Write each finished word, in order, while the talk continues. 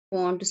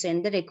want to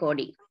send the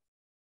recording.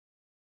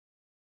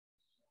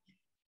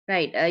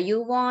 Right.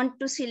 You want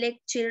to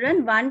select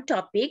children one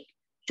topic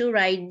to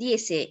write the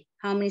essay.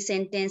 How many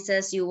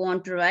sentences you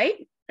want to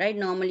write? Right.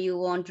 Normally you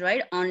want to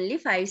write only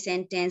 5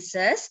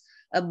 sentences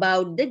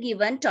about the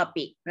given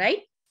topic.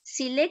 Right.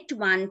 Select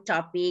one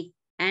topic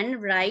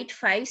and write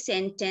 5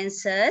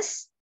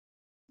 sentences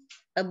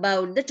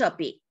about the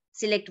topic.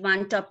 Select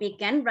one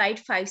topic and write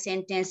 5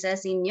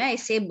 sentences in your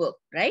essay book.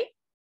 Right.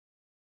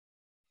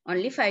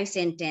 Only 5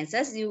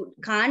 sentences. You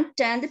can't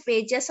turn the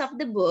pages of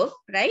the book.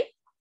 Right.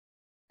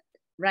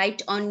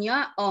 Write on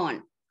your own.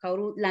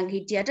 කවුරු ළඟ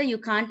හිටියට you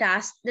can't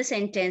ask the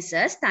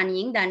sentences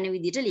තනියෙන් දන්න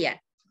විදිහට ලියන්න.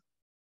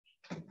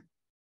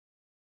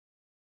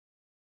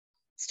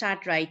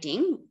 Start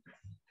writing.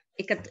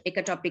 එක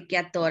topic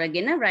එකක්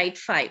තෝරගෙන write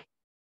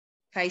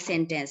 5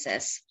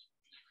 sentences.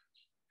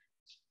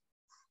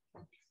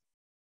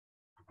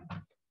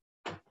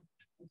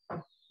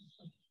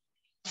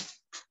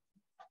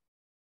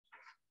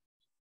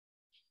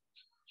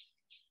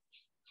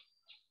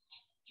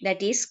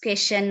 That is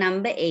question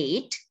number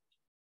 8.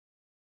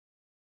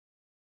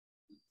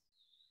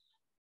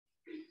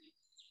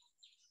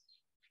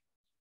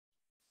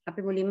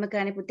 අපි මුලින්ම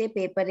කරන්නේ පුතේ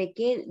paper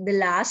එකේ the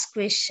last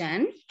question,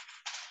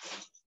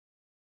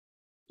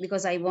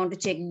 because I want to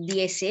check the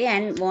essay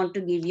and want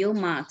to give you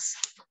marks.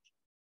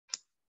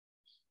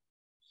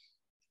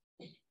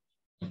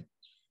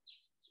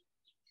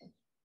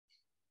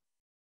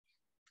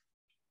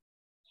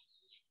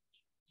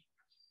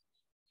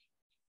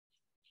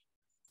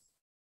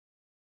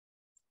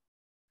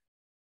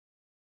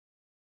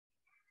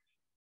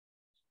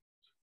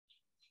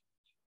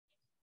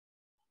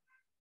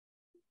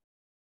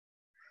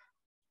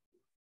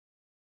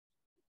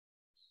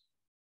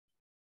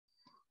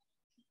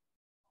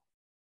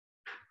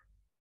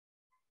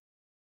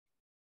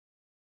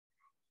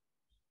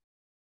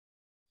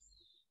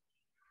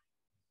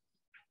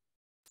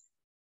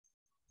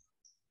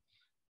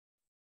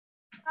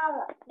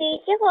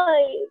 Teacher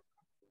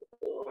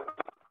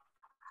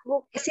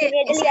book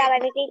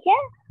teacher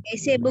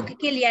essay book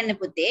එකේ ලියන්න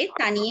පුතේ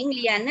තනියෙන්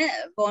ලියන්න.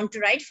 Want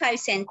to write 5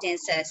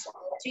 sentences.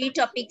 3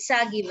 topics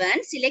are given.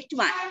 Select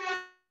one.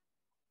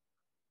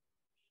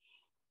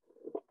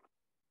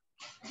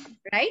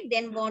 Right,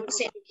 then want to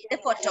send me the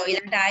photo.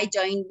 ඊළඟට ආයි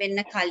join වෙන්න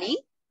කලින්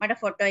මට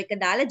photo එක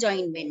දාලා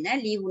join වෙන්න.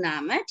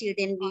 ලියුණාම till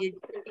then we'll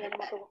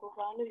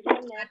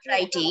start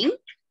writing.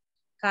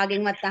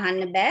 කාගෙන්වත්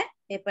අහන්න බෑ.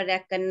 paper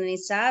එකක් කරන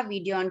නිසා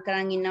video on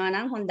කරන් ඉන්නවා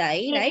නම් හොඳයි.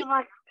 Right?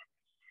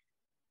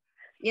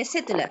 Yes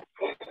එතුල.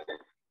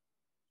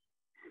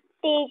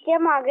 teacher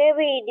මගේ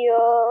video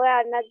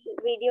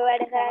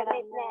වැඩ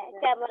කරන්නේ නැහැ.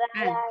 camera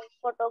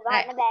photo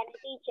ගන්න බෑනේ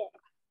teacher.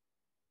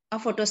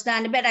 photos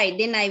දාන්න බෑ. Right,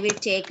 then I will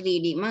take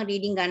reading. මම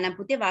reading ගන්න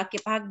පුතේ වාක්‍ය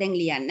පහක් දැන්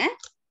ලියන්න.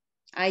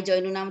 ආයි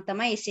join වුණාම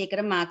තමයි essay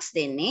එකට marks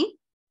දෙන්නේ.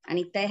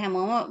 අනිත් අය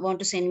හැමෝම want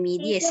to send me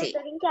the essay.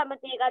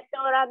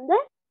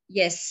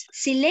 Yes,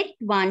 select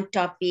one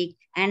topic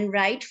and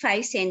write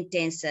 5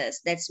 sentences.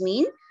 That's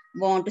mean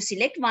want to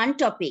select one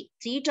topic.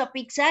 3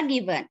 topics are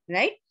given,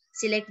 right?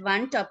 Select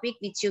one topic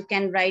which you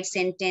can write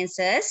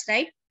sentences,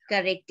 right,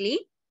 correctly,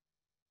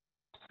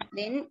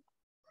 then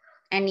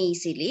and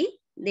easily.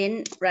 Then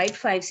write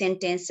 5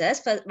 sentences.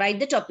 First, write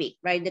the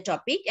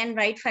topic and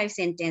write 5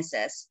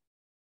 sentences.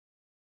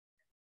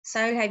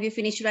 Sahil, have you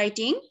finished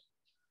writing?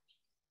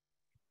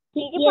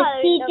 Yes,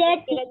 teacher.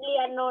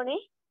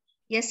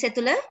 Yes,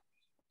 Setula.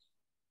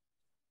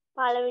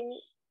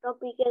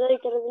 topic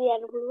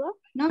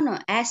No,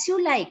 as you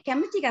like.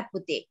 කැමති එකක්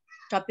පුතේ.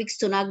 topics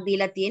 3ක්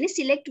දීලා තියෙන්නේ.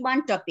 Select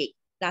one topic.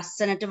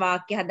 ලස්සනට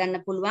වාක්‍ය හදන්න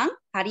පුළුවන්.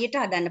 හරියට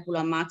හදන්න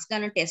පුළුවන්. marks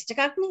ගන්න test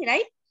එකක් නේ,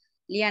 right?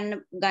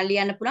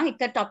 ලියන්න පුළුවන්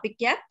එක topic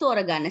එකක්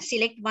තෝරගන්න.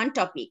 Select one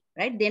topic,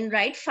 right? Then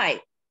write 5.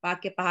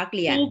 වාක්‍ය 5ක්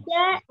ලියන්න.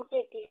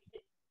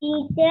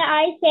 Teacher,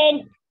 I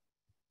sent.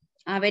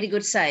 Very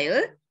good, Sahil.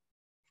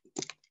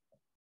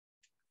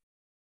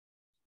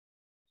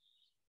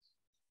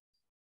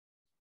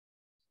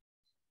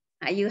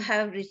 You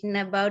have written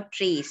about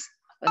trees.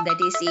 Oh, that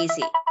is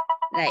easy.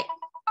 Right.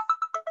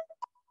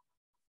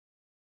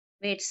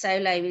 Wait,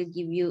 Sahil, I will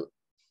give you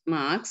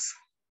marks.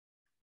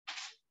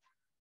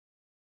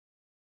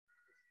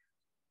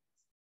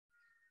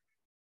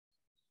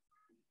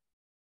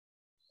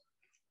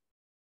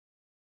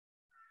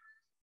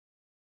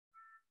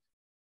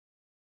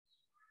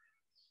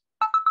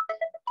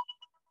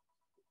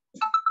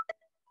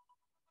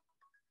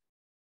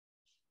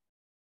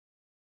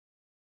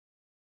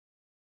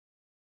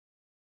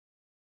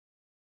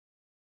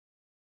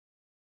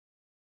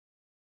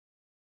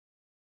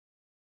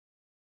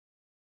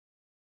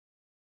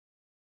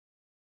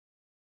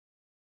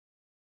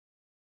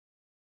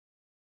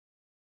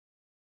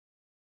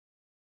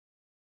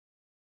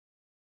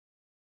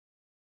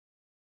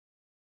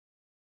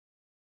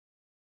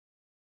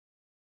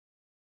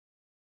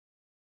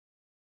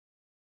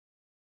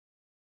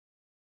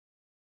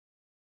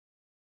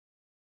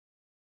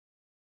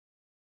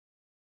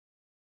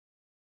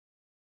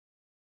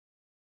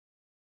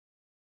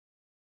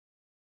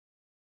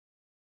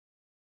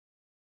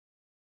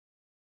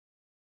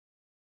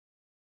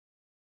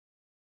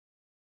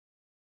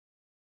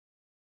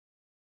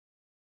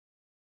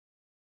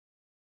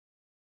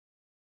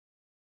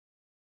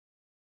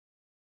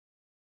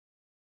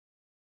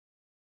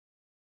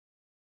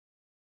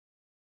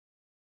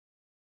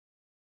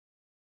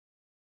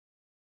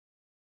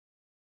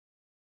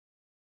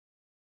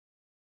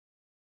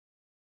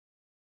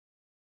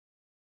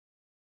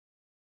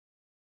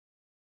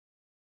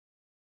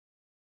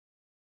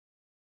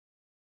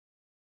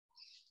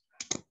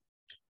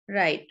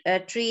 Right.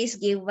 Trees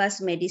give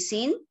us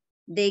medicine.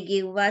 They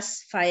give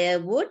us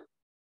firewood.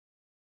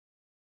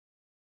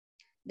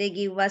 They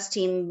give us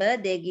timber.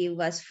 They give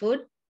us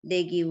food.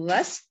 They give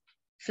us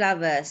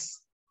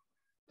flowers.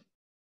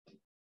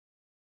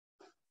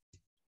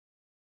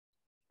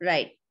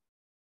 Right.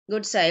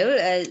 Good,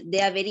 Sayul. They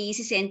are very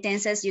easy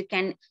sentences. You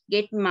can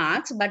get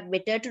marks, but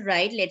better to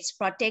write, let's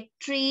protect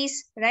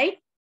trees, right?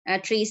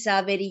 Trees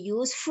are very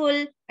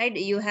useful, right?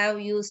 You have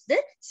used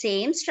the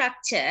same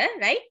structure,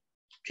 right?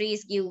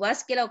 Trees give us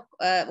කියලා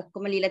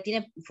ඔක්කොම ලියලා තියෙන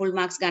full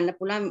marks ගන්න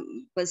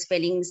පුළුවන්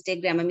spelling mistake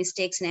grammar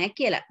mistakes නෑ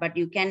කියලා, but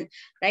you can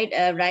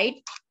write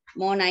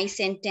more nice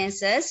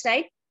sentences,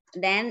 right,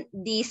 than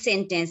these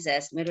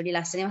sentences. මෙරොඩි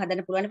ලස්සනව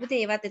හදන්න පුළුවන් පුතේ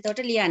ඒවත්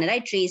එතකොට ලියන්න,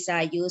 right? Trees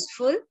are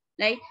useful,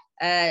 right?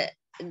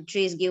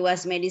 Trees give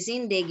us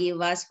medicine, they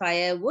give us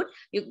firewood.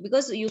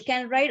 Because you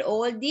can write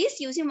all these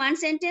using one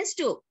sentence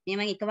too.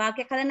 මේවා එක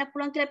වාක්‍යයක් හදන්න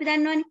පුළුවන් කියලා අපි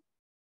දන්නවනේ.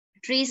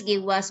 Trees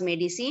give us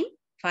medicine,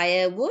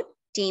 firewood,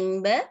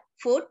 timber,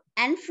 food,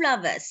 and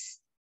flowers,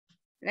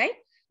 right?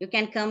 You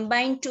can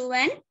combine two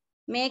and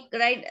make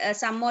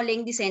some more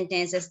lengthy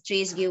sentences.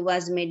 Trees give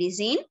us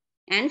medicine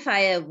and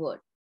firewood.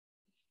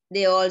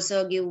 They also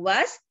give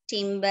us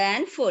timber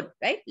and food,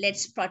 right?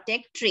 Let's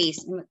protect trees.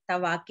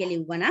 තවාක්‍ය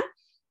ලිව්වනම්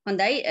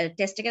හොඳයි.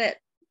 Test එක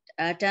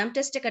term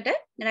test එකට,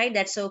 right?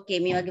 That's okay.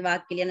 මේ වගේ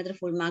වාක්‍ය ලියනතර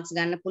full marks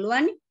ගන්න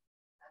පුළුවන්.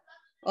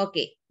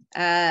 Okay.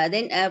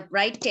 Then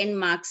write 10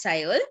 marks,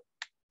 I will.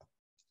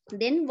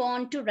 Then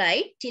want to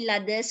write till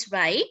others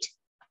write.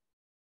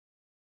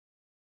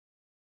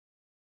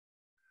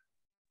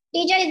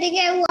 Teacher,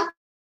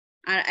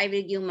 I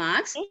will give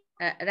marks.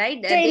 Right?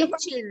 Then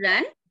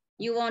children,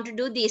 you want to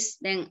do this.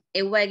 Then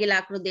එව්වගේ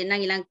ලකුණු දෙන්න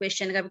ඊළඟ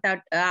question එක අපි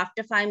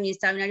after 5 minutes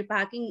තව විනාඩි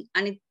 5කින්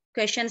අනිත්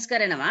questions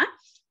කරනවා.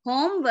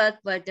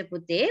 Homework වලට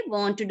පුතේ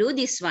want to do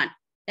this one.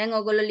 දැන්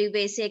ඔයගොල්ලෝ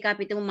ලිව්වේ essay එක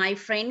අපි හිතමු my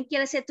friend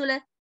කියලා සෙතුල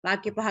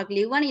වාක්‍ය පහක්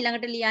ලියවන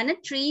ඊළඟට ලියන්න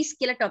trees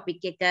කියලා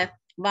topic එක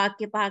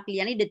වාක්‍ය පහක්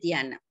ලියන්න ඉඩ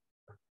තියන්න.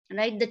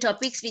 Right, the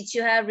topics which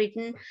you have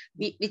written,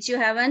 which you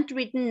haven't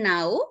written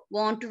now,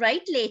 want to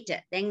write later.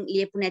 Then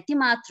ලියපු නැති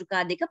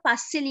මාතෘකා දෙක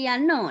පස්සේ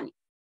ලියන්න ඕනි.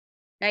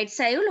 Right,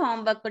 Sayul,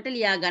 homework වලට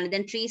ලියා ගන්න.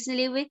 Then trees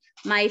ලියුවේ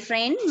my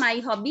friend, my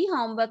hobby,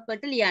 homework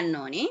වලට ලියන්න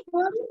ඕනේ.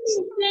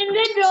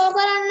 draw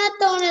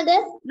කරන්නත් ඕනද?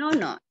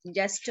 No,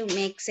 just to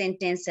make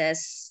sentences,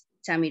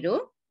 Chamiru.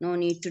 No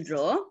need to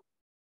draw.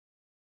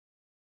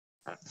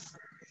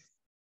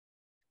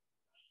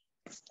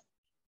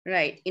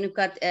 Right,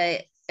 inukat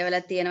එවලා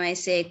තියෙනවා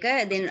essay එක.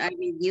 Then I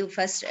will give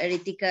first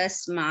Ritika's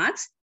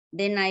marks,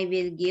 then I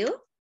will give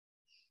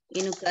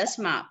Inuka's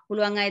mark.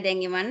 පුළුවන් අය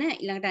දැන් එවන්න,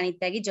 ඊළඟට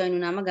අනිත් අයගේ join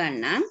වුණාම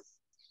ගන්න.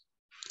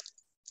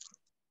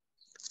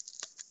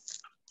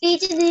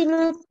 Teacher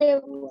දිනුත්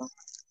එවුවා.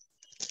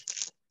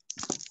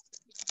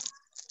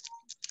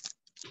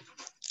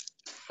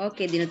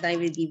 Okay, Dinut, I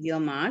will give your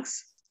marks.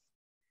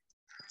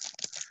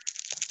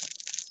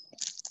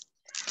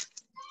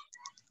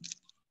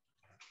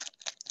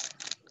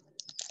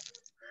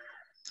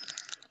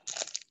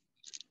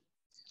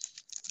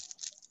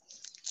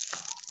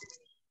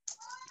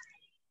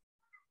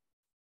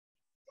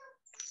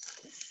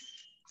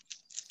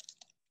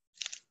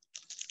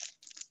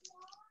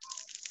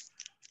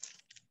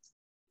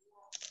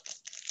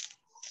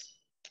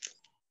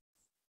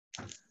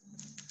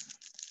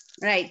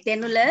 Right,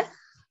 Tenula,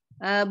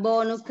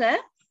 Bonuka.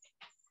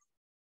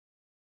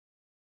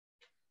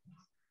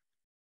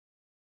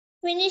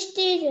 Finish,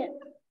 teacher.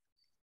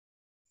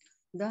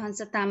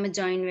 Dohansa tama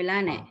join වෙලා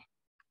නැහැ.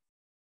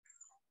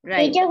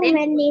 Right. Teacher, Then,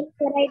 मैं need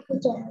right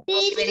teacher.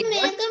 Teacher,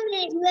 Teacher,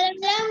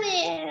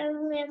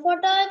 मैं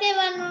photo के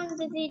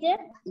बनवाऊँ teacher.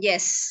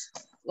 Yes.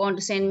 Want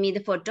to send me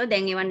the photo?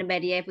 Then you want to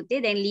bury a putte.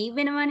 Then leave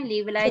වෙනවනේ.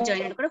 Leave වෙලා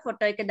join එනකොට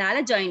photo එක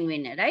දාලා join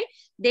වෙන්න, right?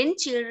 Then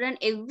children,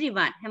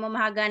 everyone, හැමෝම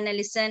අහගන්න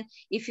listen.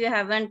 If you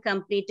haven't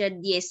completed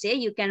the essay,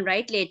 you can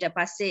write later.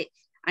 පස්සේ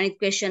අනිත්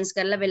questions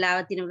කරලා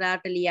වෙලාව තියෙන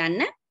වෙලාවට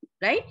ලියන්න,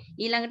 right?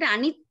 ඊළඟට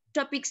අනිත්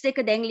topics දෙක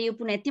දැන්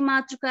ලියපු නැති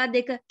මාතෘකා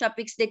දෙක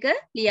topics දෙක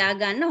ලියා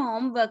ගන්න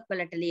homework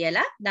වලට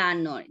ලියලා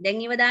දාන්න ඕනේ.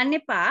 දැන් ඉව දාන්න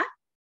එපා.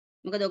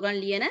 මොකද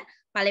ඔයගොල්ලෝ ලියන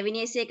පළවෙනි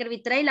essay එකට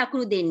විතරයි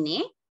ලකුණු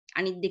දෙන්නේ.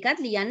 අනිත්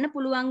දෙකත් ලියන්න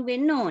පුළුවන්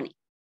වෙන්න ඕනේ.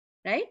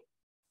 Right?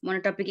 මොන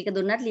topic එක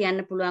දුන්නත් ලියන්න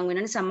පුළුවන්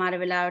වෙනවනේ. සමහර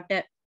වෙලාවට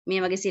මේ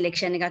වගේ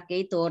selection එකක්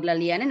එයි තෝරලා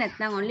ලියන්න.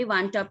 නැත්නම් only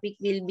one topic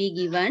will be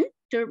given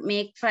to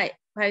make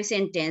five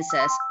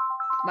sentences.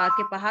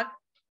 වාක්‍ය පහක්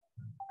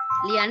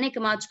ලියන්න එක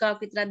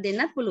මාතෘකාවක් විතරක්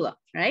දෙන්නත් පුළුවන්.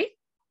 Right?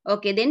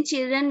 Okay, then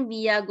children, we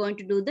are going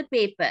to do the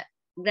paper.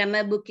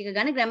 Grammar book එක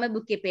ගන්න. grammar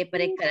book එකේ paper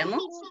එක කරමු.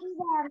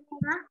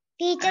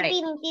 Teacher,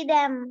 pinti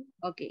them.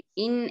 Okay,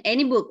 in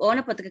any book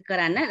ඕන පොතක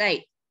කරන්න.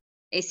 Right?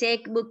 essay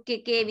book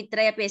එකේ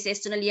විතරයි අපි essays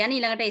තුන ලියන්නේ.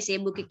 ඊළඟට essay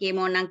book එකේ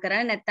ඕනනම්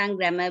කරන්න. නැත්නම්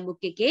grammar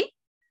book එකේ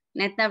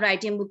නැත්නම්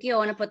writing book එකේ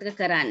ඕන පොතක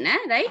කරන්න.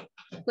 Right?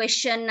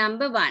 Question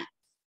number 1.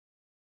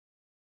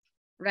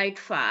 Write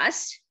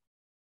fast.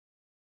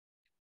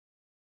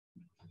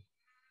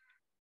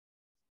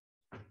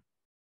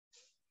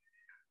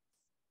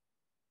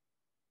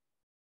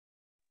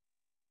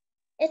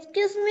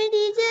 Excuse me,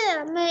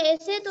 teacher. मैं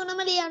essay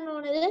තුනම ලියන්න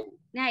ඕනද?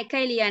 නෑ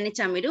එකයි ලියන්නේ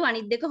චමිරු.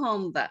 අනිත් දෙක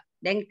homework.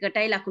 දැන්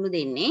එකටයි ලකුණු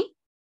දෙන්නේ.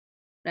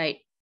 Right.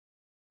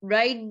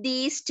 Write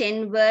these 10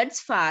 words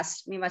fast.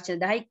 මේ වචන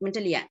 10 ඉක්මනට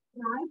ලියන්න.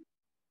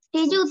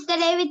 ටීචර්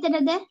උත්තරේ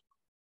විතරද?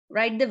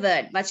 Write the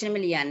word. වචනම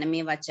ලියන්න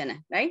මේ වචන.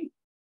 Right?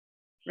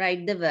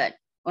 Write the word.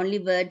 Only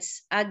words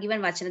are given.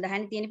 වචන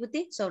 10නේ තියෙන්නේ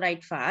පුතේ. So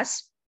write fast.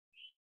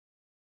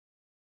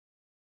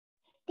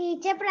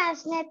 ටීචර්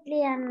ප්‍රශ්නත්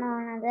ලියන්න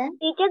ඕනද?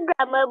 ටීචර්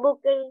ග්‍රැමර්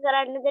බුක් එක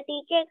කරන්නද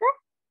ටීචර් එක?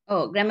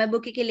 Oh, grammar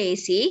book එකේ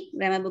ලේසි.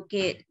 grammar book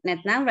එකේ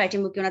නැත්නම්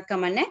writing book එකේ උනත්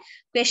කමන්නේ.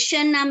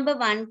 Question number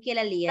 1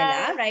 කියලා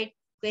ලියලා write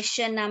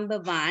question number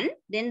 1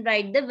 then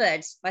write the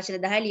words.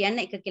 වචන 10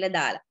 ලියන්න එක කියලා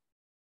දාලා.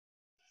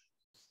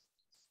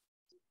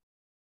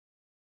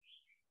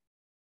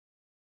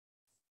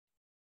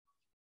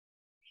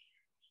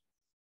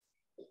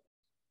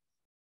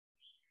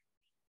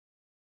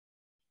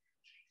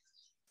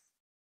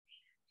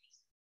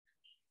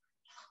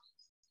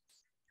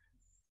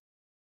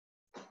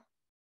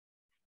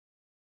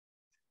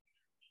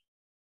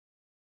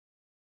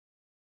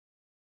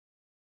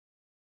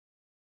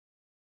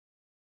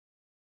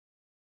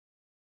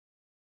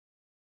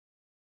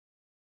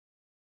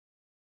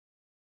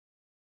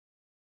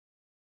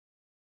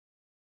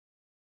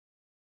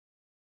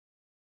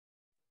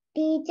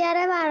 ටීචර්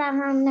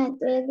වරහන්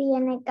නැතුව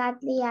තියෙන එකක්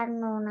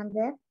ලියන්න ඕනද?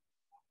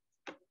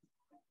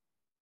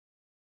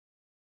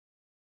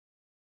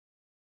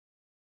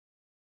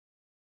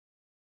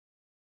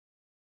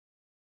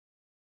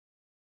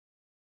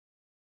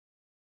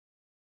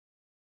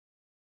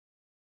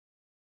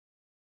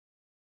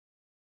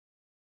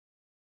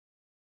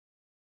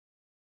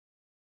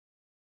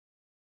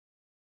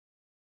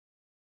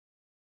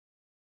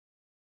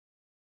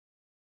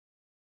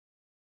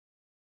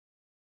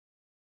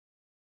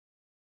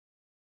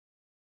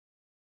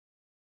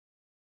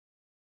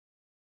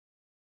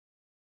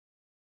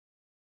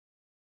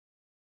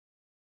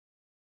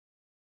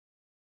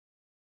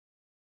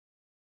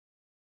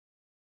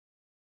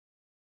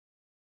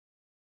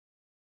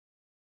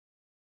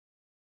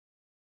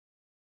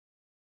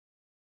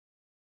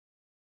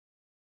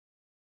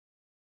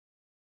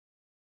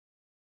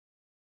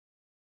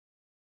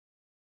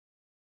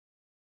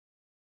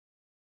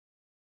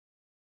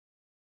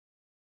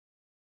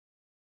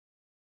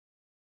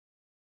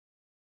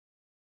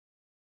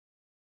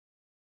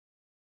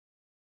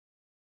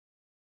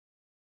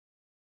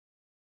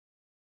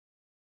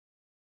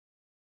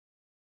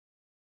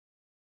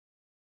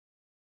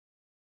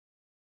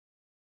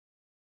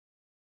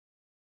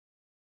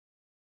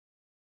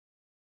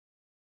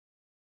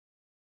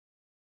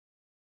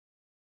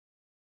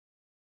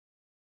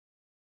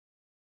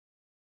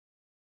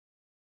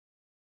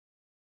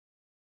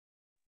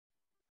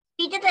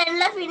 Teacher,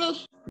 tell us finish.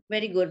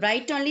 Very good.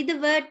 Write only the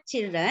word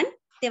children.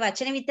 ते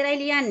වචන විතරයි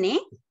ලියන්නේ.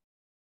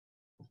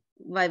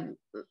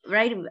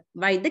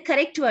 Write the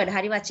correct word.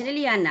 හරි වචන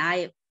ලියන්න.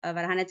 ආයේ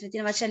වරහන් ඇතුලේ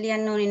තියෙන වචන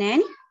ලියන්න ඕනේ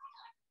නෑනේ.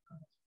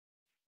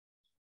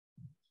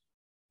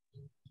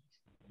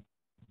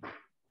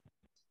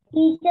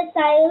 Teacher,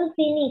 I will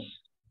finish.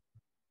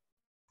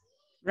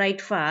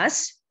 Write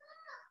fast.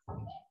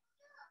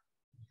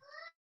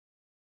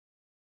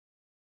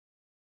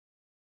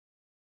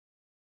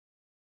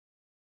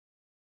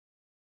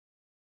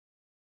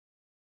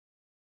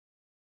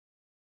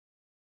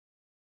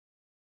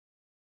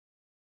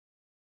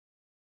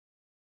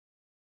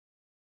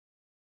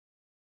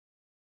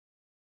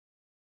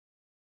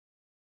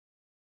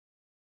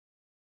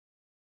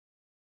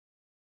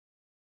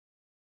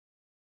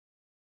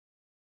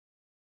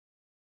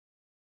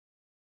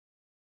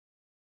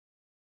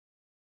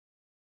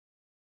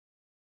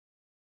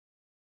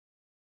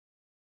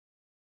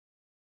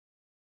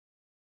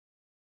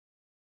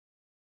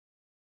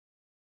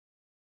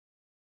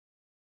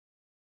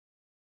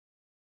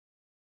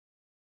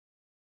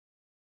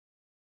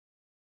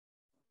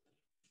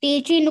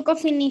 Teacher, look a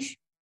finish.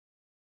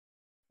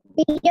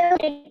 Teacher,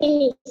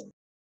 finish.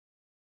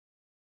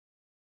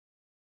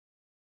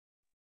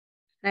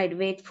 Right.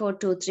 Wait for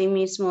 2-3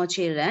 minutes more,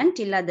 children,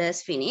 till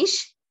others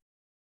finish.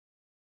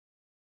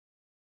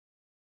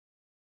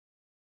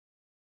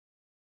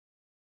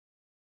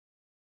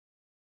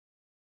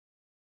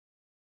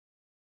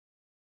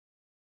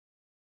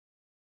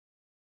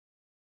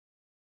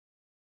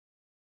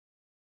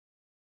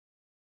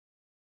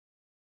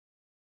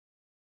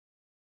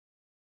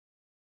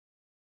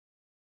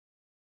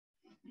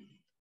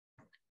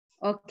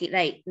 Okay,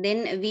 right.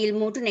 Then we'll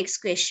move to next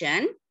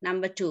question,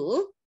 number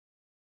 2.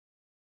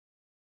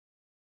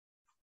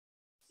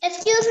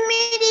 Excuse me,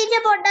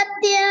 teacher, put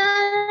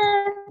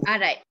there. All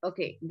right.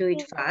 Okay, do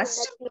it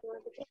fast.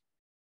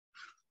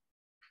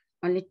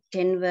 Only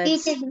 10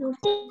 words. Teacher.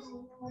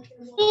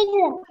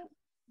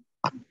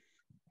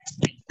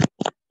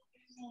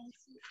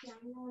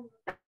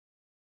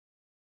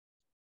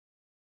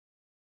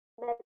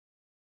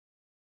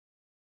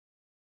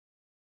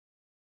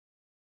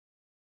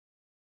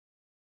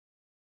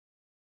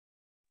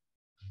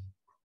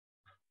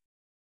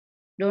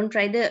 Don't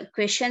try the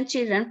question,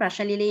 children.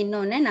 ප්‍රශ්න ලියලා ඉන්න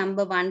ඕනේ.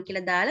 Number 1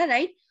 කියලා දාලා,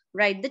 right?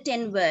 Write the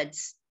 10 words.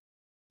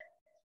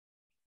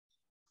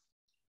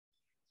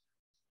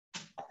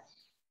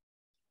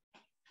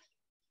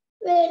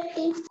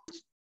 Waiting.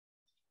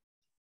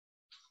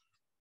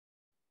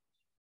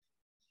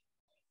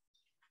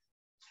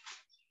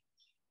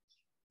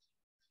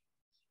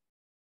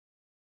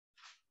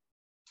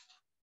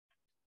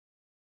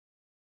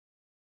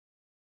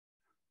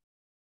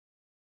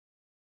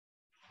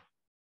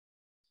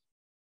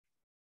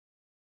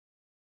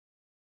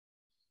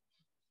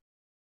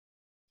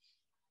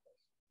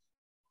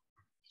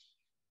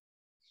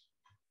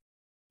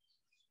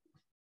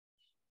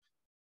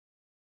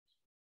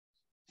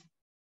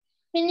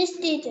 Finish,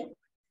 teacher.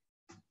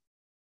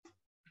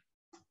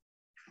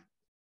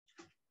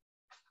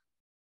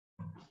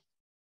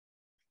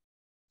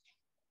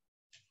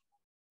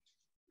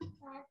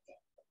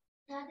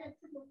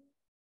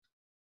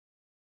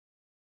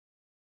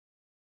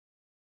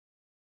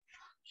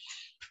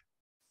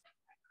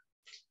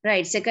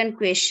 Right, second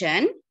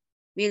question.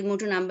 We'll move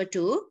to number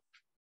 2.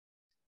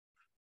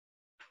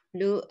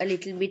 Do a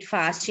little bit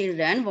fast,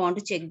 children. Want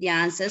to check the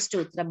answers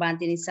to uttara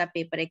banti nisa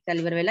paper එක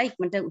ඉවර වෙලා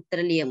ඉක්මනට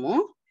උත්තර ලියමු.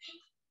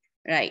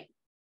 Right.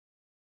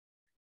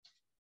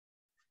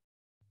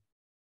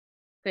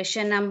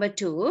 Question number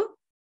 2.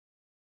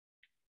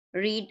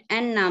 Read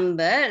and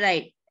number.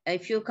 Right.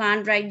 If you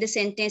can't write the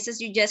sentences,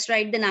 you just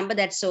write the number.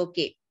 That's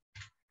okay.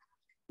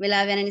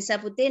 වෙලා වෙන නිසා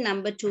පුතේ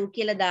number 2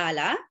 කියලා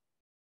දාලා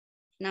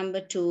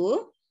number 2.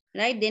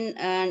 Right. Then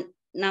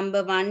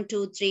number 1,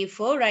 2, 3,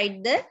 4. Write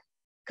the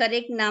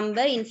correct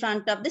number in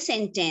front of the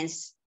sentence.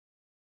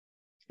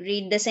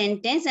 Read the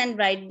sentence and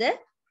write the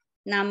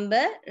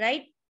number,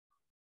 right?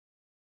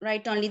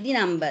 Write only the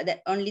number.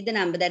 Only the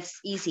number. That's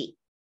easy.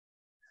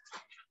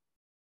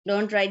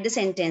 Don't write the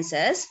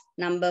sentences.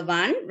 Number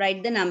 1,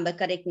 write the number,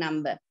 correct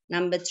number.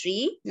 Number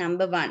 3,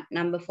 number 1.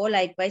 Number 4,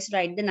 likewise,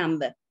 write the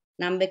number.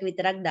 Number එක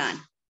විතරක් දාන්න.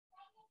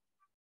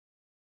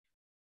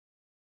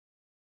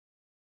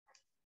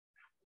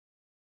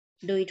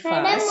 Do it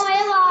fast.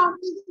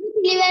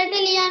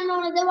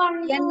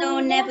 No,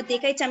 පුතේ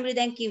චම්බිලි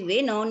දැන් කිව්වේ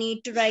no need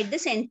to write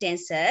the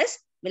sentences.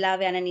 වෙලාව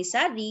යන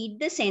නිසා read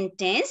the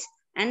sentence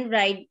and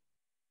write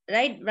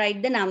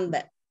the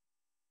number.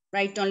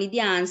 Write only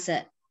the answer.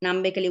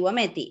 Number එක ලිව්වම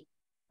ඇති.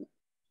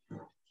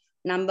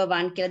 Number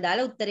 1 කියලා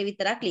දාලා උත්තරේ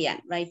විතරක් ලියන්න.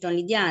 Write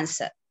only the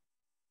answer.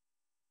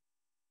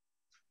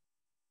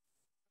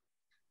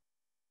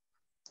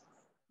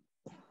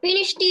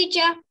 Finish,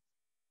 teacher.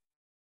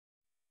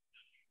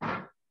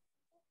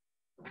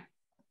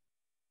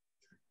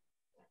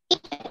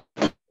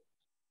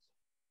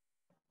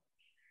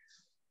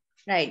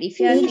 Right. If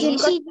you are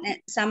finished,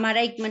 සමහර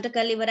ඉක්මනට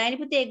කරලා ඉවරයිනේ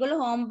පුතේ. ඒගොල්ලෝ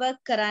homework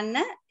කරන්න.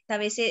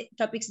 තව එසේ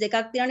topics දෙකක්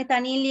තියෙනවානේ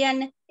තනියෙන් ලියන්න.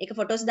 ඒක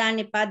photos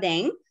දාන්න එපා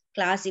දැන්.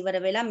 Class ඉවර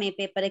වෙලා මේ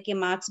paper එකේ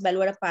marks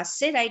බලුවට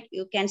පස්සේ right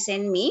you can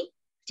send me.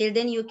 Till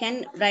then you can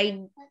write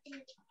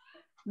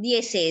the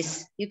essays.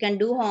 You can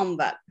do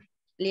homework.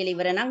 ලියලා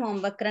ඉවර නම්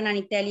homework කරන්න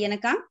අනිත් අය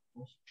ලියනකම්.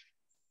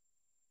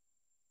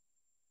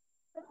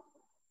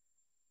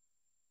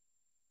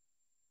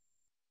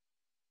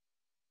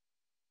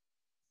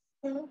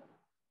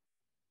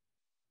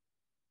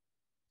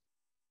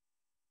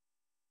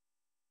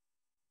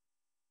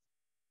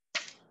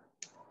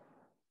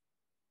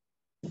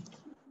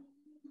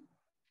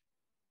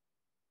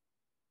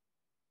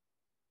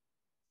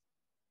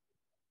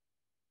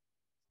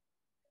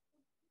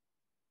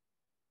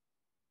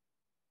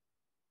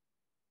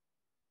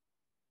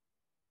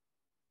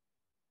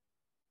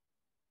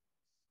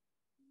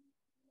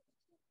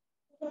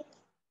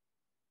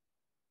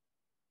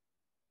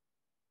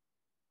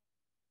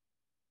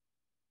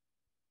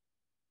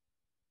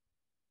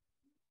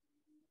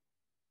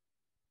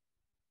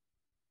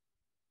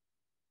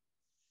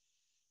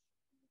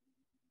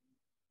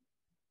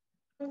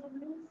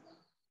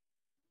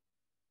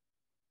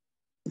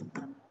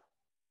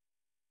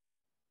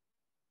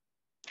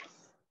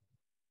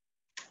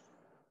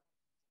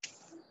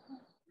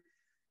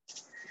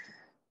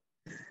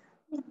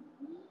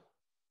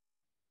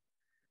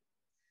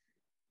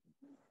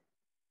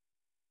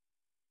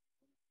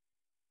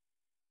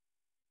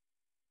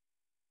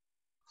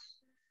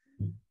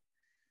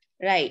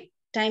 Right.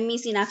 Time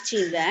is enough,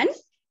 children.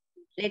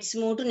 Let's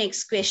move to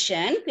next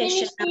question.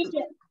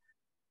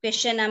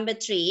 Question number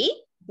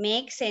 3.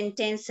 Make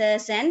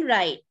sentences and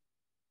write.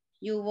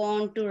 You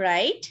want to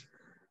write.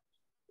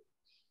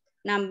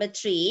 Number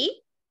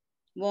 3.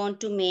 Want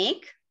to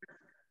make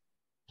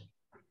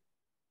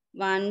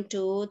 1,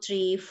 2,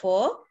 3,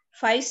 4,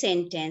 5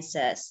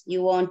 sentences.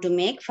 You want to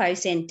make 5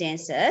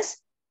 sentences.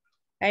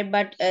 Right?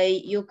 But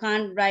you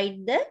can't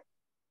write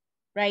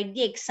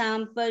the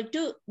example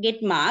to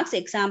get marks.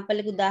 Example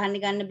එක උදාහරණ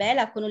ගන්න බෑ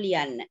ලකුණු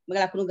ලියන්න. මම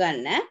ලකුණු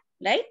ගන්න.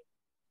 Right?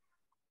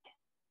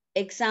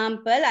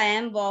 Example, I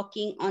am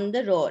walking on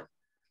the road.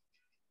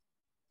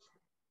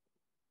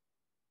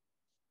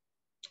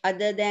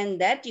 Other than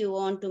that, you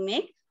want to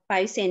make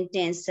 5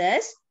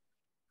 sentences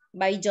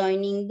by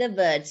joining the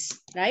words,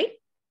 right?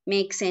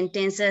 Make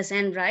sentences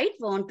and write.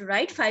 Want to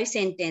write 5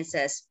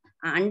 sentences.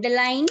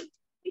 Underline.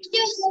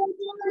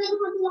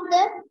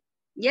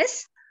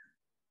 Yes.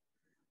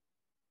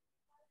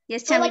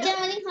 Yes,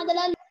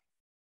 Chamila.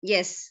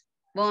 Yes.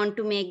 Want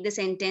to make the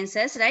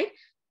sentences, right?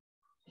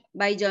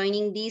 by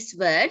joining these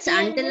words.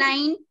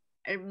 Underline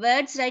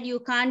words that you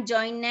can't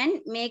join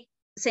and make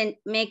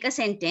a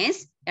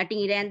sentence. I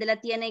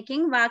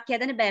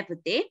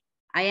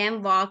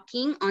am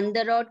walking on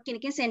the road.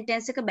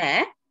 Sentence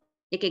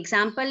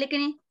example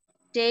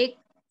take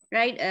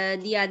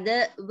the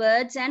other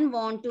words and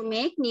want to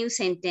make new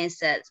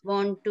sentences.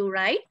 Want to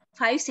write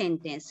 5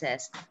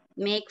 sentences.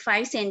 Make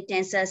 5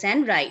 sentences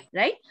and write.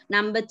 Right.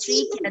 Number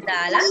 3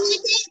 Kiradala.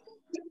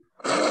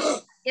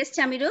 Yes,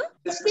 Chamiru.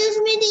 Excuse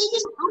me, teacher.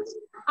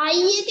 I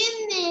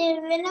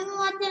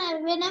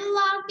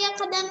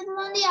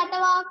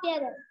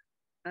can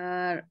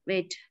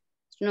wait.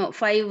 No,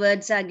 5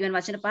 words are given. I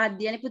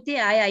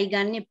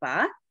ganne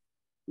pa.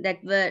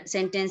 That word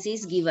sentence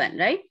is given,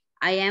 right?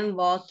 I am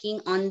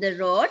walking on the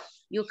road.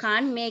 You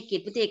can't make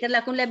it.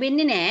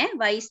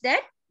 Why is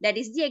that? That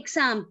is the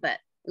example.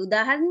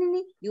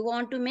 You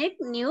want to make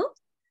new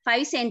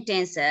 5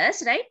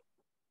 sentences, right?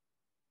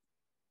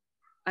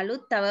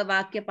 Alut tawa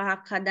vakya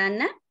pahak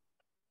hadanna.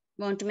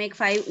 Want to make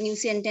 5 new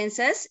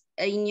sentences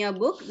in your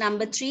book.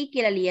 Number 3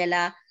 kila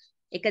liyala.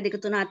 1 2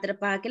 3 4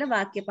 5 kila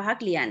vakya pahak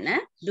liyanna.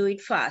 Do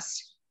it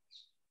fast.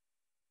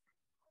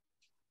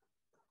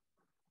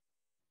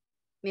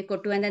 මේ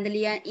කොටු ඇඳඳ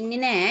ලියා ඉන්නේ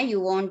නැහැ. You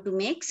want to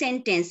make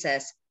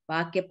sentences.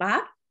 වාක්‍ය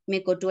පහ මේ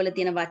කොටු වල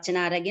තියෙන වචන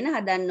අරගෙන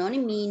හදන්න ඕනේ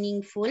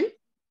meaningful.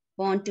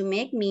 Want to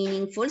make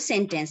meaningful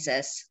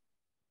sentences.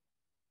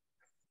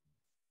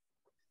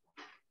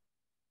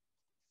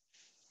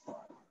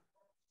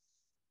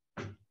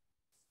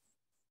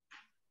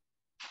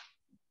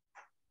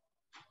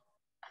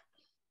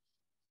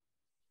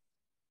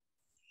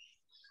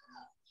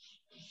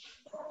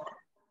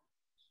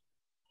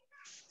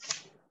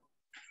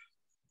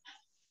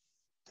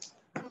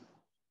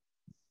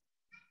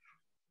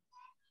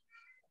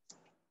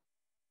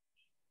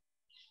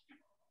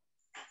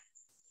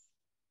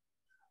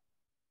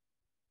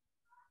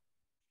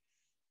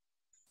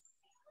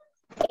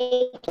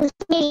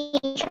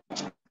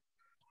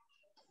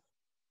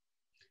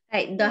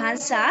 Right,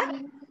 Dohansa,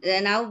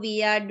 now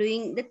we are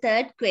doing the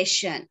third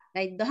question.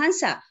 Right,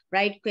 Dohansa,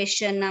 write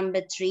question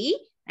number 3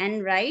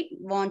 and write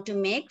want to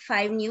make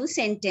 5 new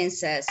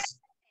sentences.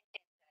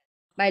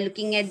 By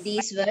looking at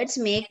these words,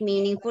 make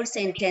meaningful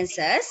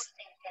sentences.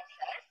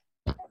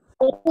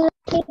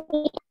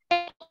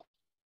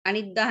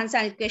 Anit Dohansa,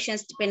 anit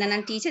questions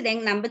pennanan teacher.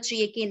 Then number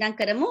 3 එකේ ඉඳන්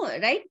කරමු,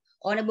 right?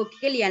 On a book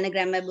එකේ ලියන්න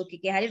grammar book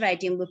එකේ hari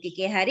writing book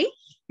එකේ hari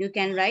you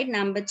can write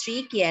number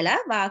 3 කියලා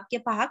වාක්‍ය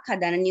පහක්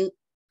හදන්න new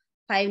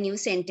 5 new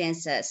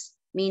sentences,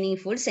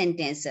 meaningful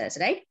sentences,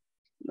 right?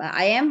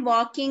 I am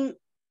walking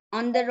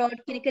on the road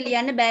කියන එක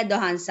ලියන්න බෑ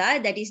Dohansa.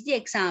 That is the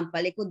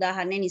example. එක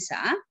උදාහරණය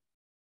නිසා.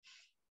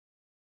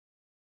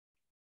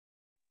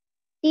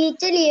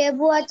 Teacher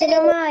ලියපු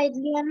වචනම ආයෙත්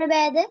ලියන්න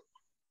බෑද?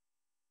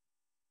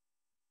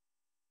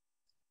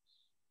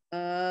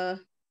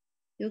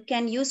 You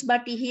can use,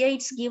 but here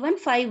it's given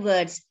 5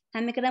 words.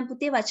 හැම එකටම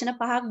පුතේ වචන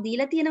පහක්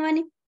දීලා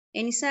තියෙනවනේ.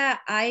 ඒ නිසා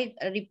I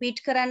repeat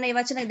කරන්න ඒ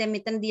වචන දැන්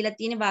මෙතන දීලා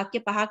තියෙන වාක්‍ය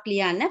පහක්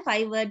ලියන්න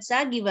 5 words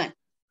are given.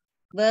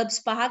 Verbs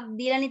පහක්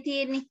දීලානේ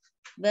තියෙන්නේ.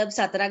 Verbs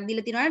 4ක්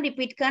දීලා තියෙනවා නම්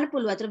repeat කරන්න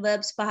පුළුවන්. ඒතර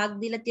verbs පහක්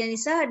දීලා තියෙන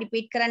නිසා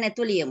repeat කරන්න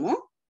නැතුව ලියමු.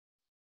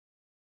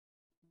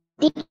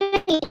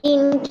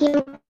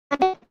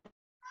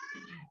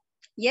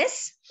 Yes.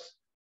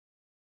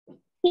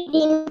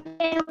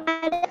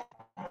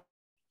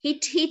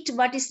 Hit,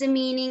 what is the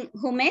meaning,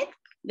 Humed?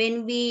 When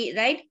we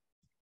write,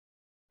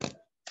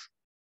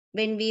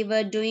 when we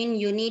were doing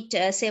unit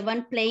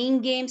 7 playing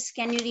games,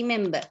 can you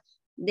remember?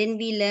 Then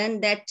we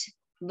learned that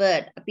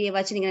word. අපි ඒ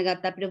වචන ඉගෙන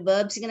ගත්තා. අපිට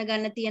verbs ඉගෙන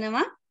ගන්න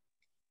තියෙනවා.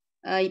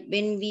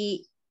 When we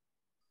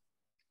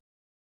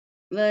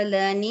were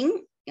learning,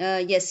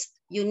 yes,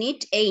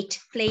 unit 8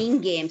 playing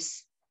games.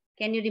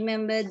 Can you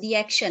remember the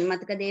action?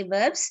 මතකද ඒ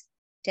verbs?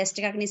 Test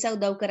එකක් නිසා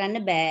උදව් කරන්න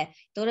බෑ.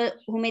 ඒතොර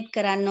උමෙත්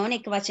කරන්න ඕනේ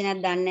එක වචනයක්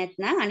දන්නේ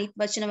නැත්නම් අනිත්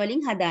වචන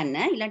වලින් හදන්න.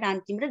 ඊළඟට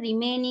අන්තිමට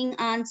remaining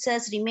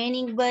answers,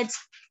 remaining words,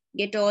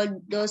 get all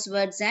those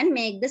words and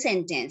make the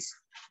sentence.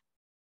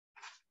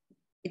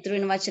 ඉතුරු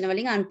වෙන වචන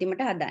වලින්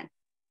අන්තිමට හදන්න.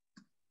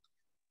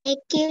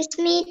 Excuse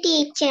me,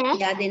 teacher.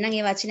 යා දෙන්නම්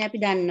ඒ වචනේ අපි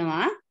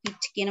දන්නවා.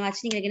 hit කියන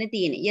වචනේ ඉගෙනගෙන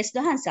තියෙන්නේ. Yes,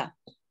 Dohansa.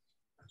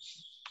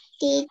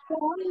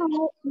 Teacher,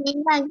 මේ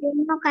වගේ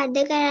මොකද්ද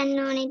කරන්න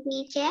ඕනේ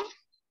teacher?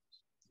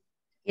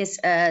 Yes,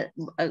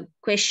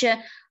 question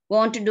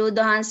want to do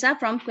the answer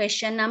from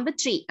question number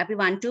 3. අපි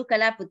 1 2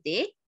 කළා පුතේ,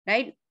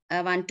 right?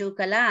 1 2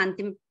 කළා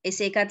අන්තිම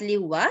essay එකත්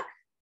ලිව්වා.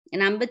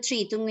 number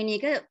 3 තුන්වෙනි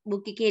එක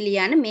book එකේ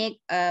ලියන්න මේ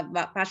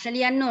ප්‍රශ්න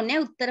ලියන්න ඕනේ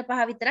උත්තර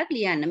පහ විතරක්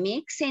ලියන්න.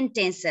 Make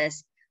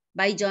sentences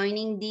by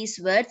joining these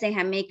words. දැන්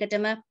හැම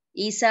එකටම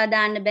ඊසා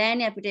දාන්න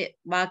බෑනේ අපිට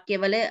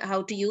වාක්‍යවල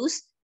how to use,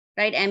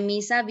 right? and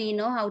Misa we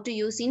know how to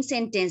use in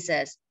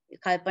sentences.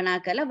 කල්පනා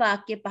කරලා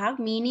වාක්‍ය පහක්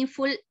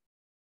meaningful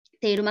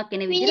තේරුමක්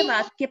එන විදිහට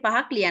වාක්‍ය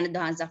පහක් ලියන්න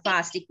Dohansa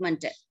fast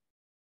ඉක්මනට.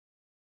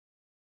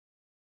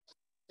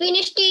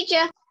 Finish,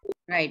 teacher.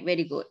 Right,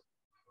 very good.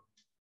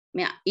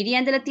 මේ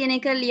ඉරියන්දලා තියෙන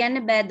එක ලියන්න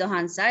බෑ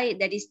Dohansa.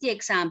 That is the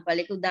example.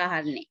 එක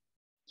උදාහරණේ.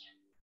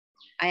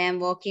 I am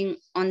walking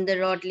on the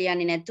road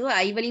ලියන්නේ නැතුව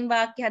I වලින්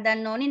වාක්‍ය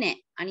හදන්න ඕනේ නෑ.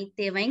 අනිත්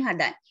ඒවායින්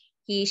හදන්න.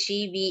 he, she,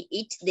 we,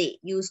 it, they.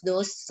 Use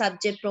those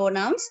subject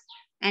pronouns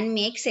and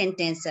make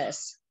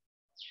sentences.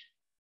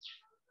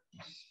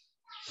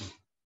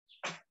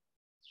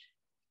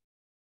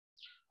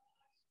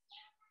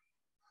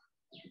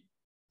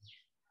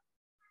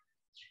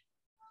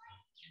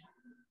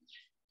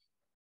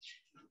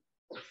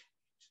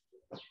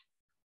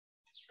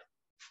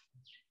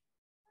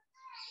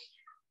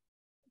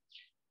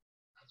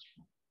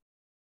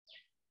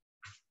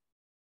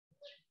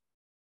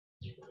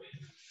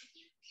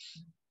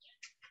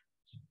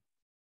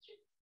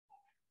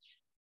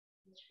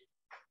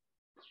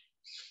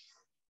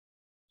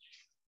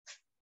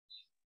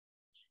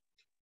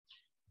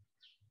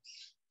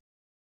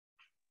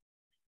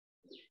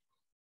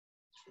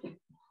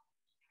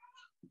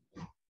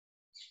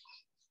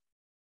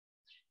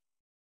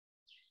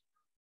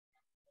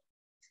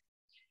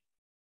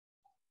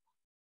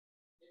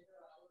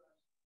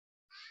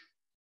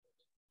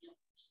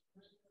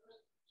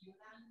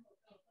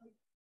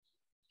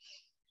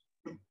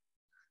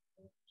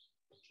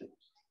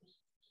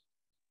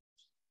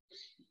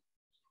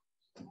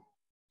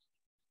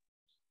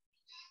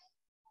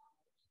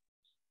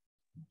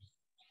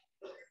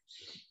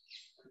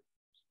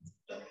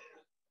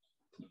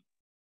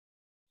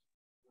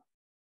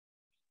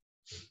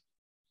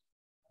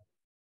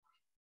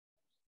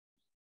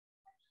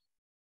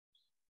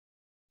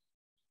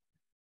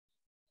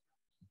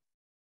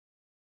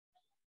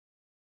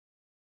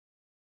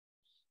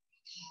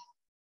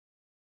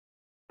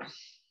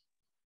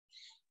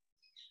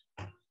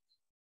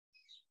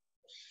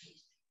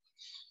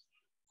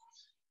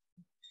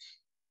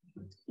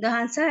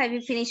 Dahansa, have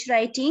you finished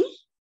writing?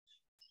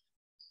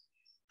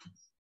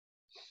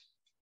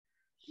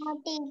 No,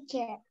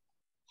 teacher.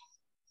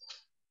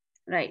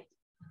 Right.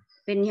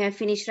 When you have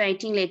finished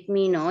writing, let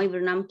me know.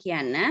 Ibrunam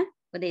kiyanna.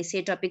 But they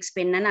say topics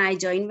pennana. I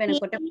join when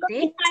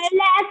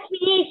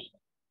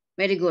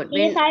very good.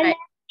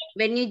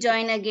 When you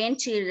join again,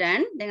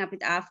 children, then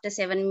after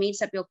 7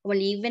 minutes, අපි ඔක්කොම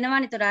leave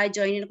වෙනවානේ. ඒතර ආයෙ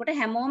join වෙනකොට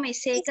හැමෝම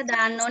essay එක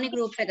දාන්න ඕනේ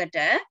group එකට.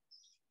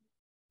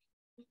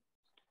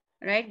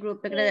 Right,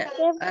 group එකට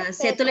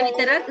සෙතුල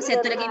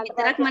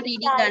විතරක් මම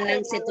reading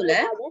ගන්නම් සෙතුල.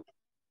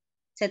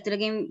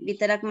 සෙතුලගෙන්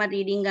විතරක් මම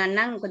reading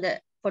ගන්නම්. මොකද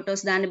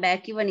photos දාන්න බෑ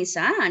කිව්ව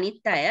නිසා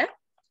අනිත් අය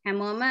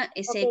හැමෝම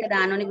essay එක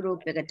දාන්න ඕනේ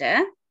group එකට.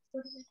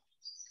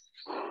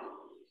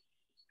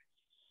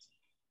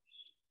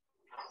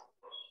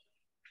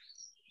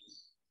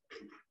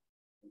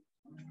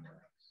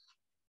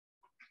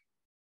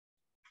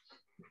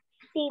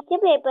 Teacher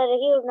paper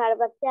එකේ උනාට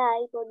පස්සේ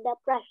ආයි පොඩ්ඩක්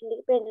ප්‍රශ්න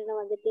ටික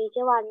පෙන්නනවාද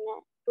teacher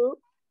 1 2.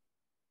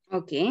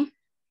 Okay.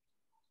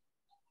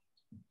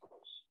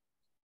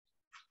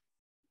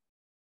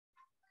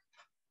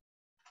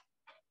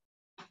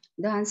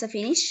 The answer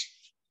finish?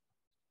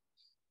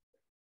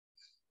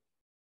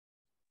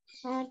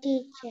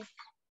 Teacher.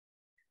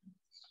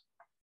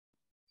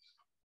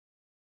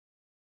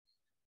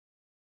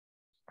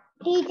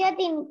 Teacher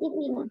finish.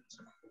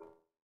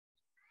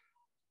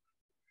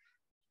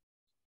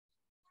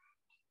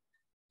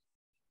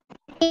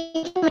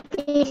 Teacher,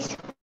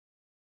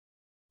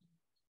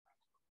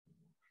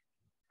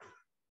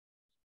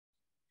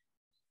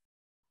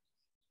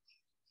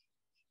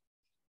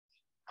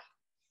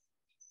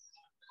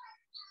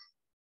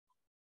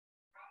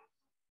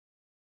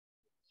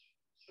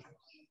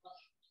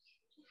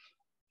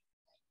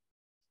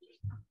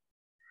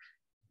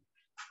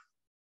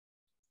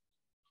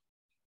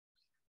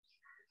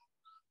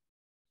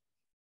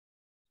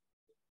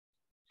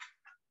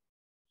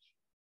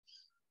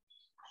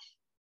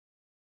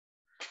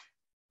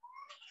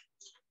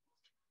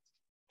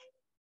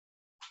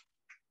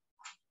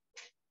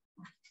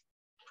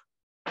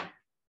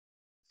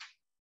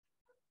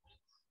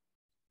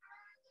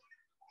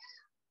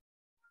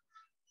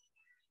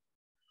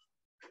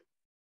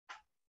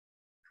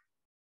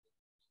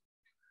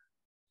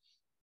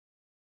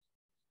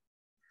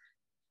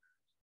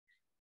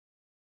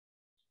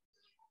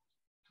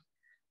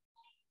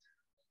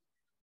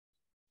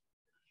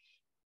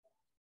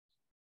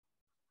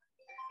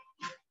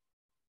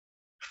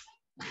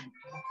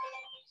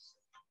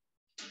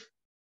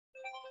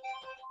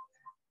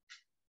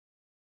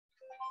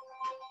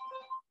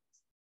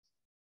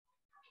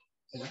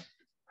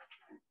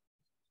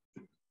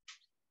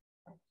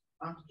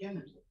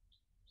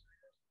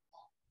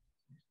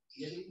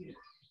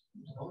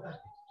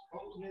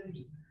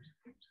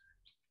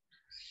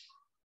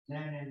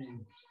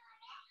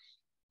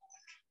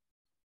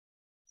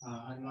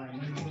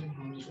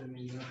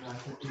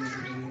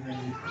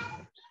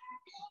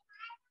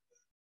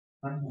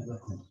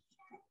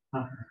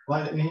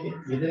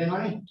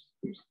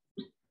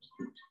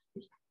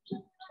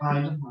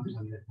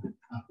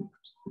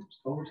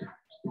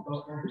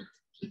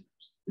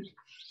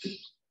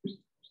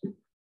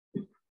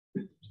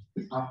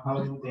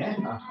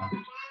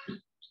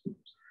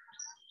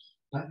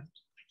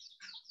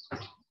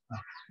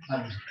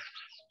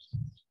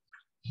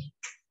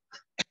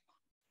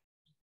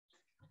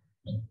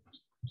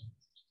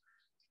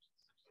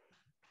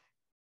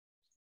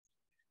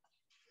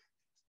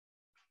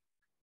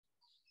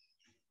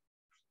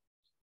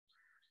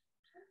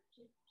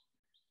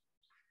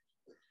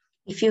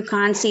 If you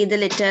can't see the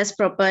letters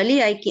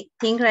properly, I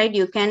think, right,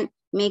 you can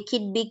make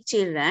it big,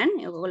 children.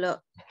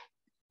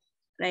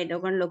 Right,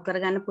 ඔයගොල්ලෝ lock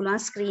කරගන්න පුළුවන්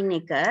screen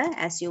එක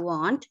as you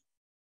want.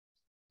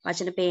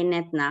 වචන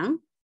පේන්නේ නැත්නම්.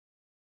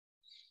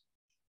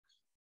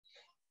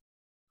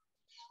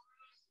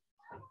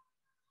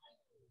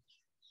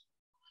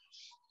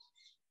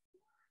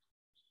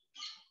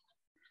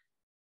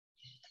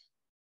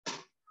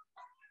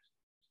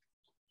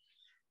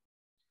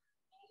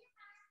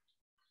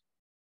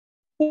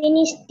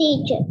 Finish,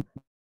 teacher.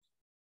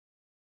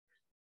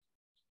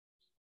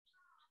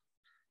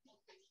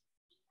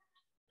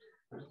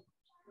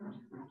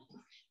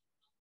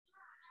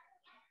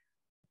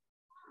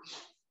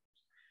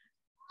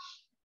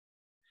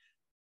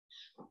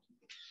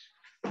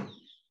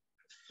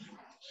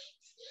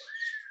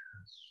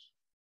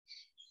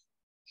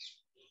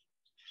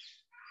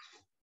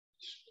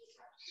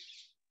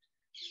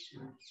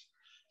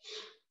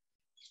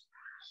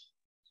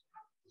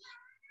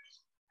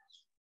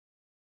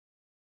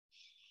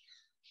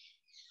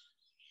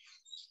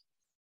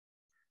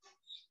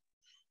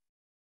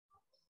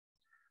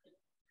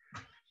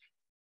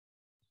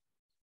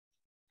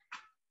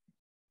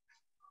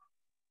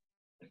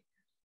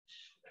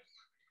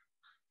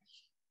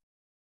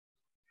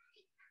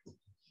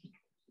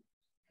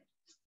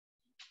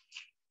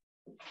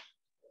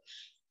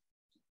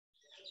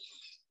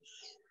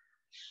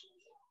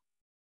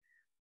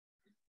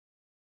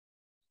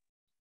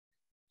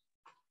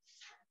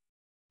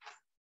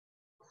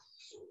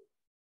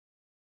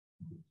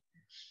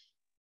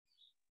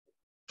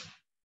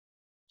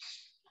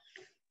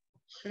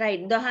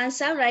 Right,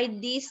 Dohansa, write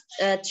these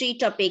 3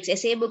 topics.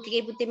 Essay book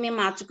එකේ පුතේ මේ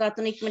මාතෘකා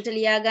තුන ඉක්මනට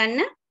ලියා ගන්න.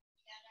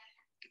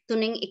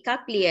 තුනෙන්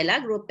එකක් ලියලා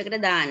group එකට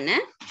දාන්න.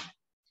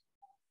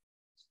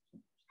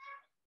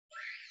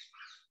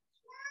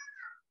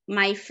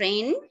 My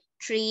friend,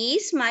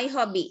 trees, my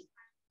hobby.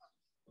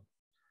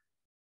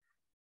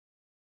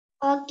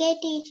 Okay,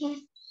 teacher.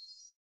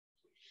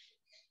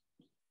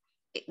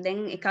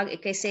 Then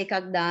එක essay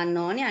එකක් දාන්න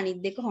ඕනේ.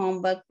 අනිත් දෙක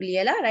homework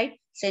ලියලා right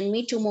send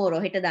me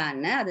tomorrow හෙට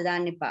දාන්න. අද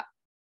දාන්න එපා.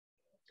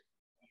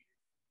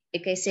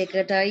 එක essay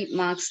එකටයි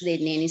marks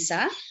දෙන්නේ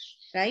නිසා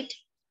right.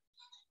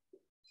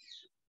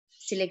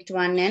 Select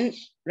one and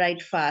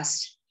write fast.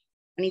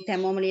 අනිත්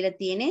හැමෝම ලියලා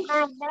තියෙන්නේ.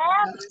 මම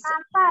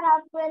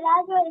පරක් වෙලා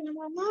ජොයින්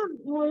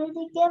මුල්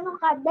ටිකේ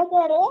මොකද්ද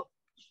කරේ?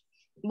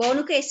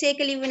 බෝනුක essay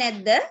එක ලිව්වේ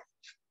නැද්ද?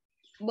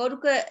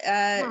 බෝනුක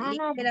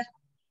ලින්ක් කරලා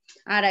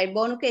alright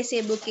බෝනුක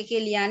essay book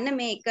එකේ ලියන්න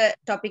මේ එක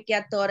topic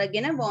එකක්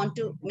තෝරගෙන want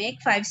to make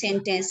 5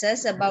 sentences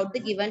about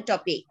the given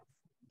topic.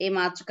 ඒ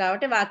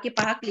මාතෘකාවට වාක්‍ය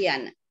 5ක්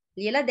ලියන්න.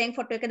 ලියලා දැන්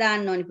ෆොටෝ එක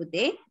දාන්න ඕනි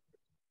පුතේ.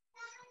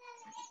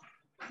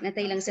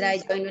 නැත්නම් ඊළඟ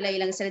සැරේ ජොයින් වෙලා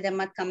ඊළඟ සැරේ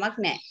දැම්මත් කමක්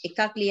නැහැ.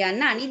 එකක්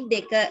ලියන්න අනිත්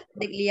දෙක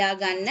ලියා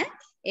ගන්න.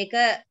 ඒක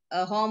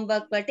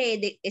homework වලට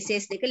ඒ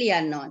essays දෙක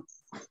ලියන්න ඕන.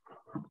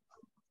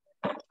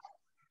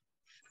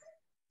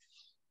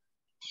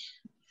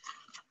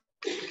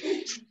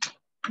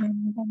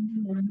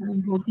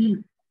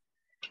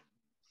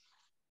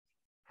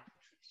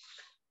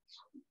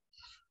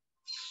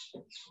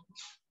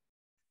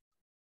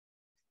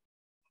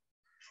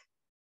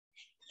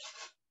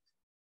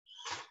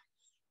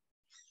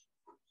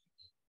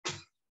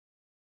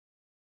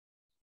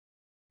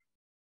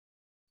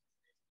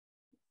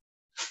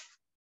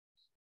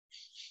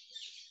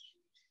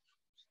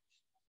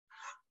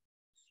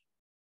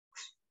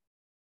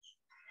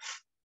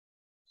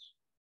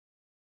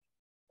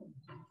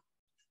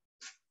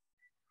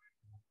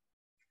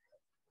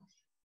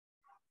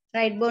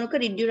 Right, Bonuka,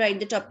 did you write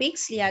the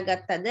topics?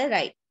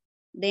 Right.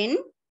 Then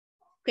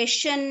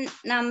question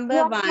number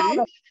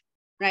 1.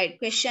 Right,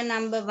 question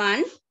number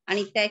 1.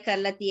 Anittai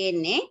karla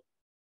tiyenne.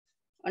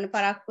 ඔන්න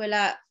පරක්කු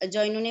වෙලා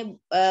ජොයින් උනේ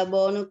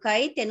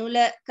බෝනුකයි තෙනුල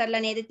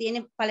කරලා නේද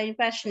තියෙන්නේ පළවෙනි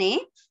ප්‍රශ්නේ.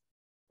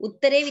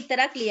 උත්තරේ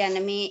විතරක් ලියන්න.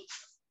 මේ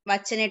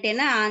වචනෙට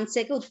එන ආන්සර්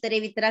එක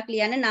උත්තරේ විතරක්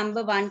ලියන්න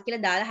number 1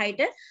 කියලා දාලා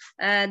හයිට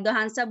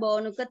දොහන්සා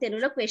බෝනුක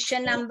තෙනුල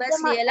question numbers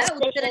ලියලා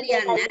උත්තර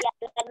ලියන්න.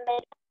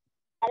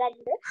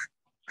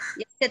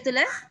 තුල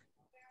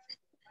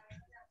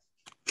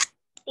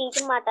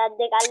ටීචර් මට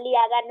දෙකක්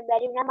ලියා ගන්න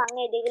බැරි වුණා මම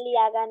ඒ දෙක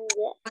ලියා ගන්නද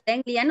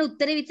දැන් ලියන්න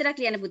උත්තරේ විතරක්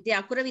ලියන්න පුතේ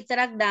අකුර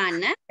විතරක් දාන්න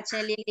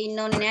වචන ලියලා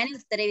ඉන්න ඕනේ නෑනේ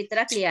උත්තරේ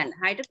විතරක් ලියන්න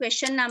හයිට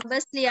question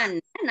numbers ලියන්න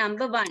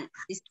number 1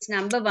 this is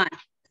number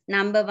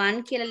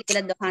 1 කියලා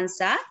ලියලා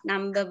දොහන්සා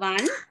number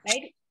 1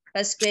 right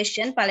first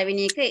question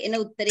පළවෙනි එක එන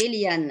උත්තරේ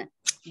ලියන්න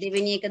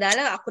දෙවෙනි එක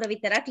දාලා අකුර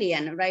විතරක්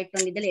ලියන්න write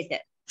only the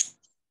letter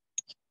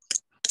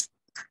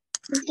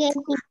okay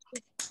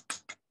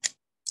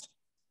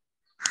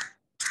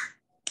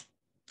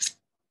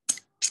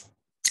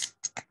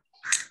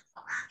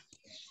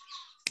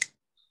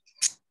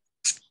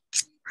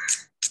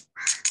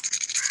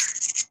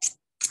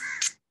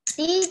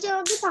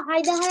ටීචර්ගේ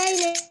 5යි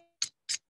 10යි